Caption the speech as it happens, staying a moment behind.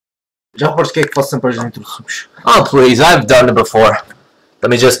Já porquê que fosse sempre dentro dos subs? Oh, please, I've done it before. Let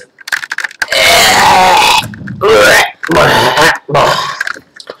me just...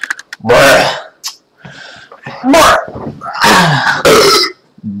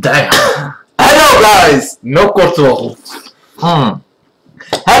 Damn. Hello, guys! No corto.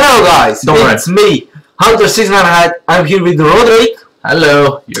 Hello, guys! It's me, Hunter698. I'm here with Roderick.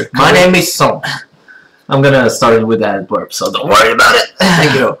 Hello. My name is Son. I'm gonna start with that burp, so don't worry about it.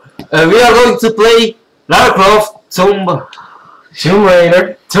 Thank you. We are going to play Lara Croft, Tomb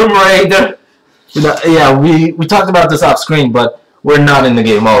Raider. Yeah, we talked about this off screen, but we're not in the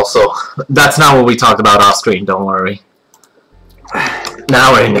game also. That's not what we talked about off screen, don't worry.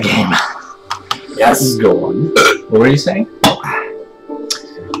 Now we're in the game. Yes. Go on. What were you saying?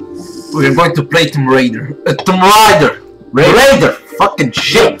 We're going to play Tomb Raider. Raider! Fucking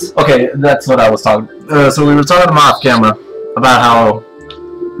shit! Okay, that's what I was talking. So we were talking off camera about how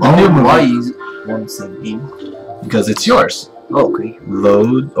Why is 117? because it's yours. Okay.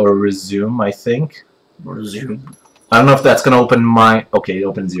 Load or resume, I think. Resume. I don't know if that's gonna open my. Okay, it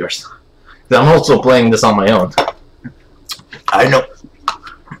opens yours. I'm also playing this on my own. I know.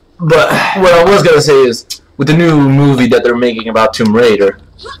 But what I was gonna say is, with the new movie that they're making about Tomb Raider,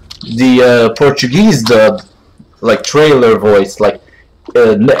 the Portuguese dub, like trailer voice, like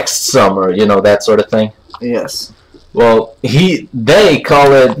next summer, you know, that sort of thing. Yes. Well, they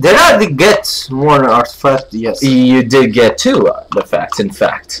call it. Did I get one artifact? Yes. You did get two artifacts, in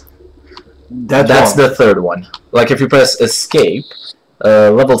fact. That's the third one. Like if you press escape,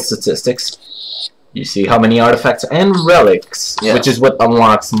 level statistics, you see how many artifacts and relics, which is what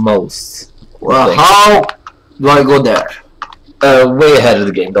unlocks most. Well, how do I go there? Way ahead of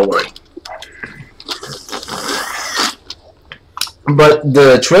the game, don't worry. But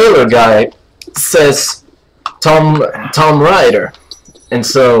the trailer guy says Tomb Raider, and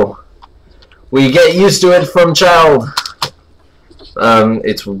so we get used to it from child.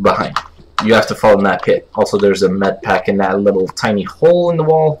 It's behind. You have to fall in that pit. Also, there's a med pack in that little tiny hole in the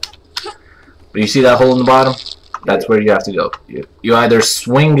wall. But you see that hole in the bottom? That's where you have to go. You either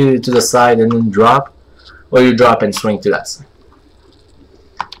swing to the side and then drop, or you drop and swing to that side.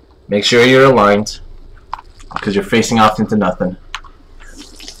 Make sure you're aligned, because you're facing off into nothing.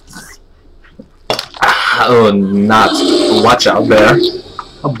 Oh, not. Watch out, bear.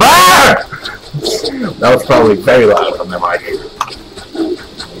 A bear! That was probably very loud on the mic.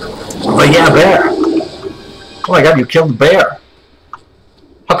 But yeah, bear. Oh my god, you killed the bear.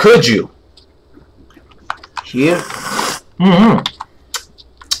 How could you? Here?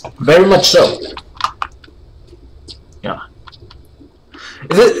 Very much so. Yeah.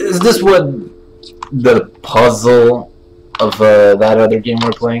 Is this what the puzzle of that other game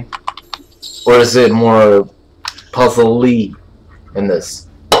we're playing? Or is it more puzzle-y in this?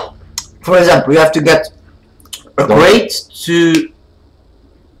 For example, you have to get a crate to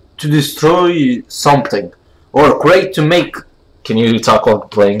destroy something, or a crate to make. Can you talk while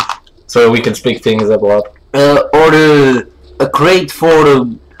playing, so we can speak things up loud? Or a crate for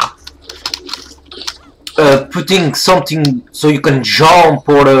putting something so you can jump,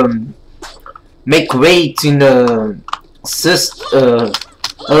 or make weight in a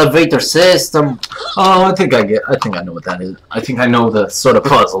elevator system. Oh, I think I know what that is. I think I know the sort of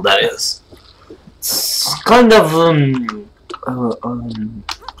puzzle that is. It's kind of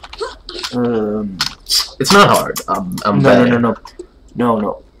it's not hard.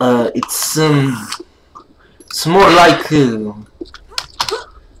 No. It's more like.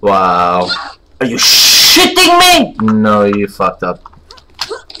 Wow. Are you shitting me? No, you fucked up.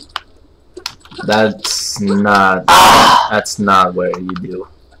 That's not. That's not where you do.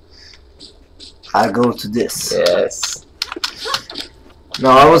 I go to this. Yes. No,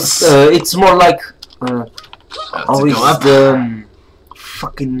 I was. It's more like. Always the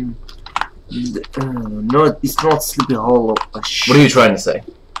fucking. No, it's not Sleepy Hollow. What are you trying to say?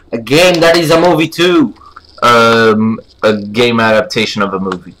 A game that is a movie too. A game adaptation of a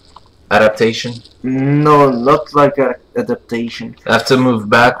movie. Adaptation? No, not like an adaptation. You have to move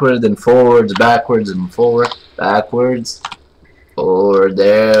backward and forwards, backwards and forward, backwards. Forward,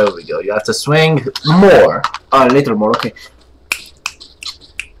 there we go. You have to swing more. A little more, okay.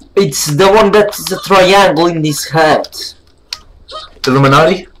 It's the one that's the triangle in this hat.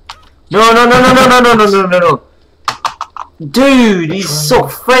 Illuminati? No. Dude, it's so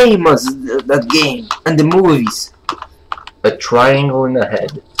famous, that game, and the movies. A triangle in the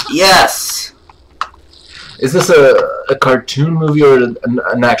head. Yes. Is this a cartoon movie or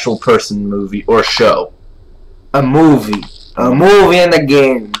an actual person movie or show? A movie. A movie and a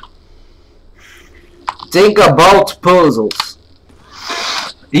game. Think about puzzles.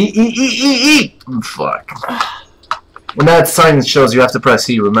 E. Fuck. When that sign shows, you have to press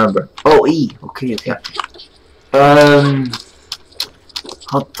E. Remember. Oh, E. Okay.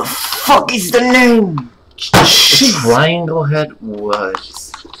 What the fuck is the name? Triangle head?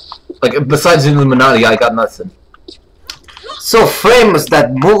 What? Like besides Illuminati, I got nothing. So famous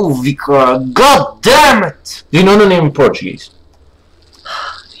that movie, God damn it! Do you know the name in Portuguese?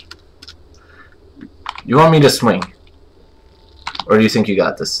 You want me to swing? Or do you think you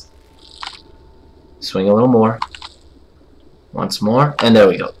got this? Swing a little more. Once more. And there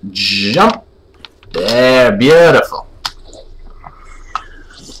we go. Jump! There, beautiful.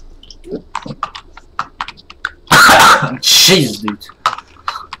 Jeez, dude.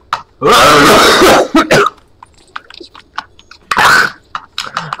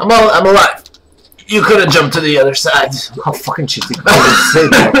 I'm alive. You could have jumped to the other side. How fucking cheating.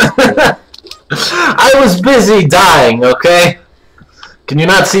 I was busy dying, okay? Can you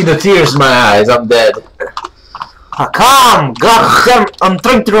not see the tears in my eyes? I'm dead. Come! God damn! I'm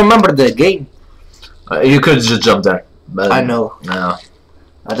trying to remember the game. You could have just jumped there. But I know. No.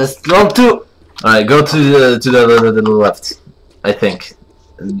 I just want to. Alright, go to the left. I think.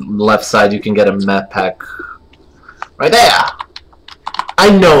 Left side, you can get a map pack. Right there! I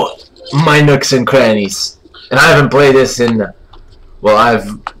know my nooks and crannies. And I haven't played this in... Well,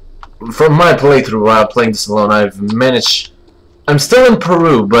 from my playthrough, while playing this alone, I've managed... I'm still in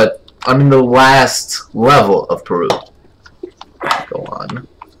Peru, but I'm in the last level of Peru. Go on.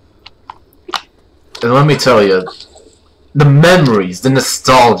 And let me tell you, the memories, the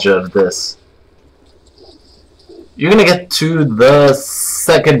nostalgia of this. You're gonna get to the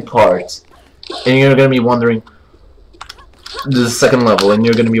second part, and you're gonna be wondering, the second level, and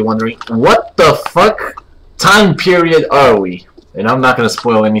you're gonna be wondering, what the fuck time period are we? And I'm not gonna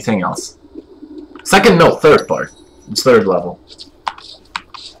spoil anything else. Third part. It's third level.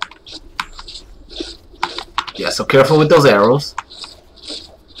 Yeah, so careful with those arrows.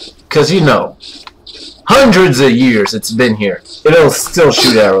 Cause you know, hundreds of years it's been here. It'll still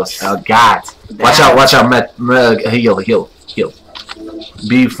shoot arrows. Oh god. Watch out, heal.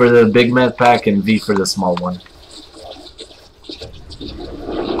 B for the big med pack and V for the small one.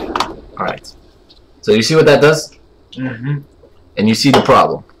 Alright. So you see what that does? Mm-hmm. And you see the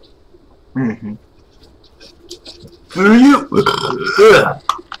problem. Mm-hmm. For you!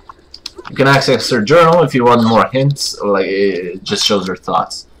 You can access her journal if you want more hints, or like it just shows her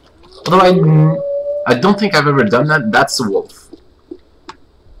thoughts. Although I don't think I've ever done that. That's a wolf.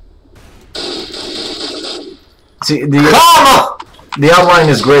 See, the outline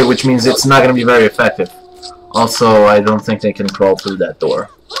is gray, which means it's not going to be very effective. Also, I don't think they can crawl through that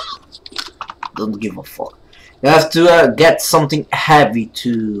door. Don't give a fuck. You have to get something heavy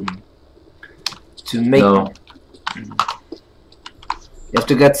to make. No. You have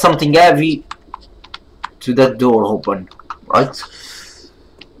to get something heavy to that door open. Right?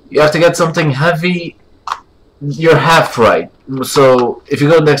 You have to get something heavy. You're half right. So if you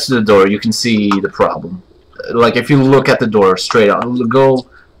go next to the door, you can see the problem. Like if you look at the door straight on,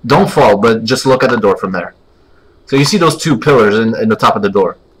 don't fall, but just look at the door from there. So you see those two pillars in the top of the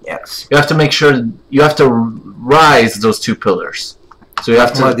door. Yes. You have to make sure you have to rise those two pillars. So you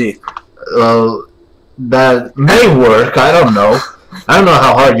have to. That may work. I don't know. I don't know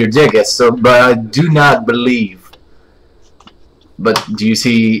how hard your dig is. So, but I do not believe. But do you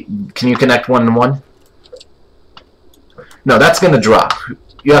see? Can you connect one and one? No, that's gonna drop.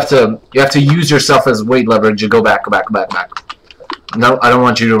 You have to use yourself as weight leverage. You go back. No, I don't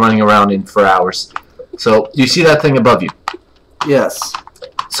want you to running around for hours. So you see that thing above you? Yes.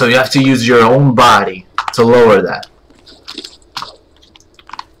 So you have to use your own body to lower that.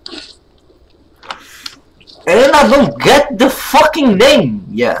 And I don't get the fucking name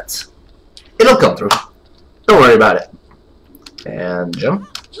yet. It'll come through. Don't worry about it. And jump.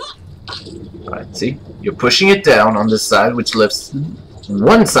 Alright, see? You're pushing it down on this side, which lifts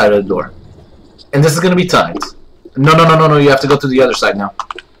one side of the door. And this is going to be timed. No, you have to go to the other side now.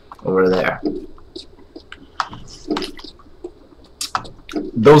 Over there.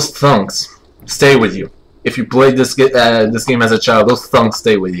 Those thunks stay with you. If you played this game as a child, those thunks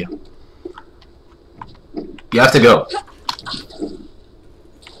stay with you. You have to go.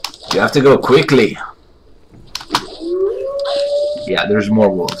 You have to go quickly. Yeah, there's more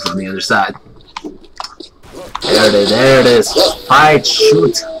wolves on the other side. There it is. Fight,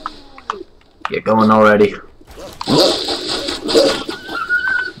 shoot. Get going already.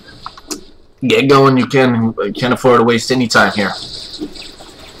 Get going, you can't afford to waste any time here.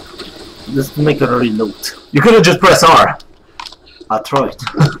 Just make a reload. You could have just pressed R. I tried.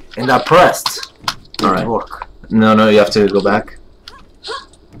 And I pressed. Alright. Work. No, you have to go back.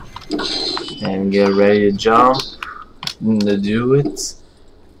 And get ready to jump. To do it.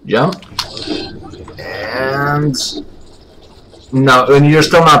 Jump. And no, and you're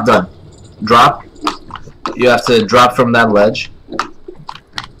still not done. Drop. You have to drop from that ledge.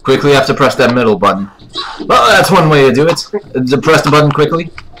 Quickly, you have to press that middle button. Well, that's one way to do it. To press the button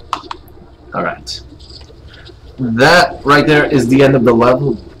quickly. Alright. That right there is the end of the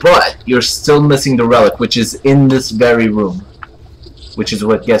level, but you're still missing the relic, which is in this very room. Which is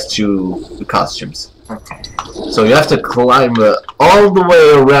what gets you the costumes. Okay. So you have to climb all the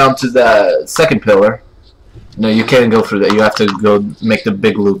way around to the second pillar. No, you can't go through that. You have to go make the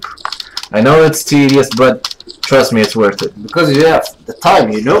big loop. I know it's tedious, but trust me, it's worth it. Because you have the time,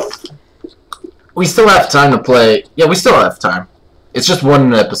 you know? We still have time to play. Yeah, we still have time. It's just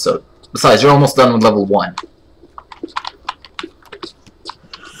one episode. Besides, you're almost done with level 1.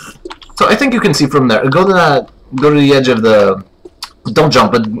 So I think you can see from there. Go to the edge of the... Don't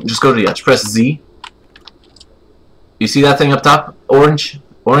jump, but just go to the edge. Press Z. You see that thing up top? Orange?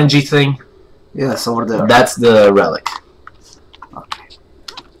 Orangey thing? Yes, over there. That's the relic. Okay.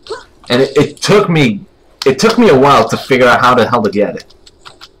 And it took me a while to figure out how the hell to get it.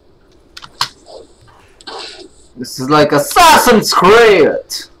 This is like Assassin's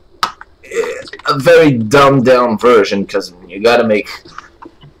Creed! A very dumbed down version, because you gotta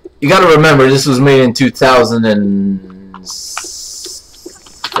remember this was made in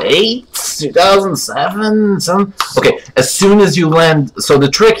 2008? 2007? Okay, as soon as you land, so the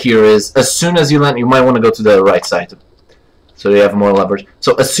trick here is, as soon as you land, you might want to go to the right side, so you have more leverage.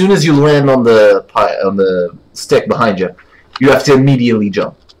 So as soon as you land on the stick behind you, you have to immediately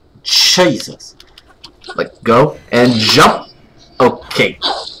jump. Jesus. Like, go, and jump. Okay.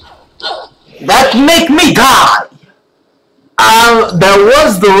 That make me die! That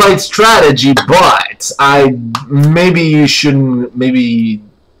was the right strategy, but maybe you shouldn't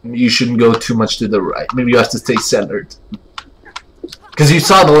go too much to the right. Maybe you have to stay centered. Because you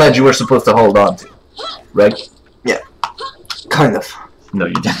saw the ledge you were supposed to hold on to, right? Yeah. Kind of. No,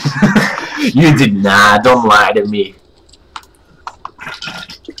 you didn't. You did not. Don't lie to me.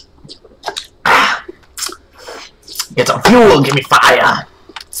 Get some fuel, give me fire!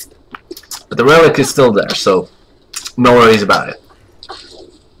 But the relic is still there, so no worries about it.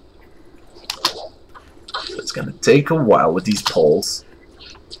 So it's gonna take a while with these poles.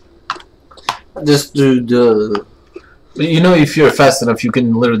 Just do the... But you know, if you're fast enough, you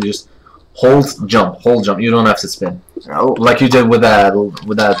can literally just hold, jump. You don't have to spin. No. Like you did with that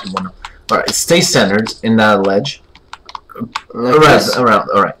one. Alright, stay centered in that ledge. Like Around.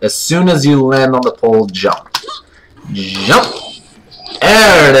 Alright. As soon as you land on the pole, jump. Jump!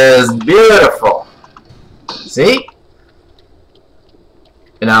 There it is! Beautiful! See?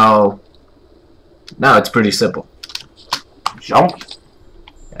 And now it's pretty simple. Jump.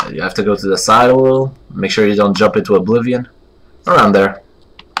 Yeah, you have to go to the side a little. Make sure you don't jump into oblivion. Around there.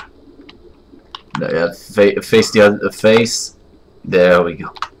 There, yeah, face the other face. There we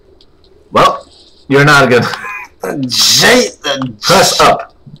go. Well, you're not gonna... Press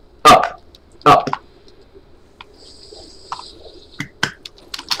up. Up. Up.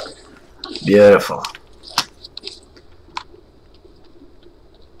 Beautiful.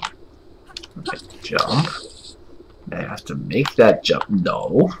 Okay, jump. I have to make that jump.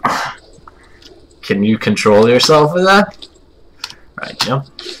 No. Can you control yourself with that? Alright, jump.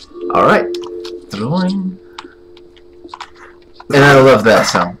 Alright. Throwing. And I love that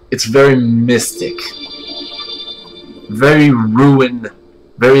sound. It's very mystic. Very ruined,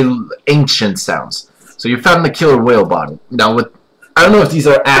 very ancient sounds. So you found the killer whale bottle. Now, I don't know if these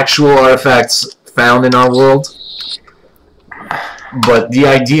are actual artifacts found in our world, but the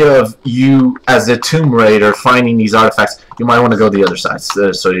idea of you as a Tomb Raider finding these artifacts, you might want to go the other side,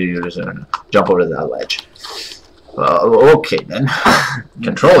 so you just jump over that ledge. Okay then.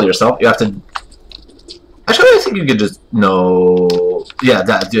 Control yourself. You have to... Actually, I think you could just... No... Yeah,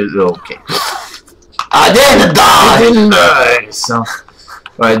 that... Okay. I didn't die! I didn't die! So...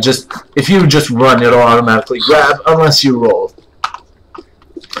 Alright, if you just run, it'll automatically grab, unless you roll.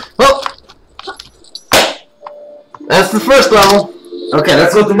 Well... That's the first level. Okay,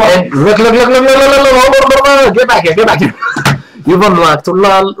 let's go to mine. Look, get back here. You've unlocked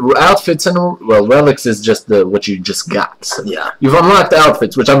outfits and, well, relics is just what you just got. So yeah. You've unlocked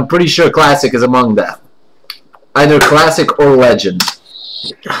outfits, which I'm pretty sure classic is among them. Either classic or legend.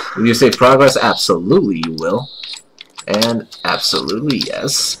 Will you say progress? Absolutely you will. And absolutely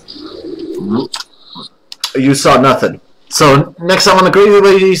yes. You saw nothing. So next time on the Crazy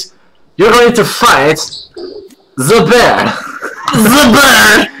Ladies, you're going to fight the bear. The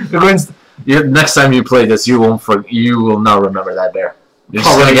bear. Next time you play this, you will not remember that bear.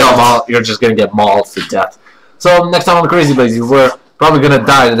 You're just gonna get mauled to death. So next time on the Crazy Blaze, we're probably gonna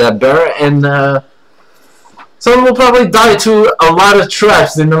die to that bear, and someone will probably die to a lot of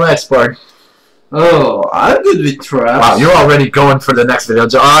traps in the next part. Oh, I'm good with traps. Wow, you're already going for the next video.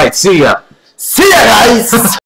 Alright, see ya! See ya, guys!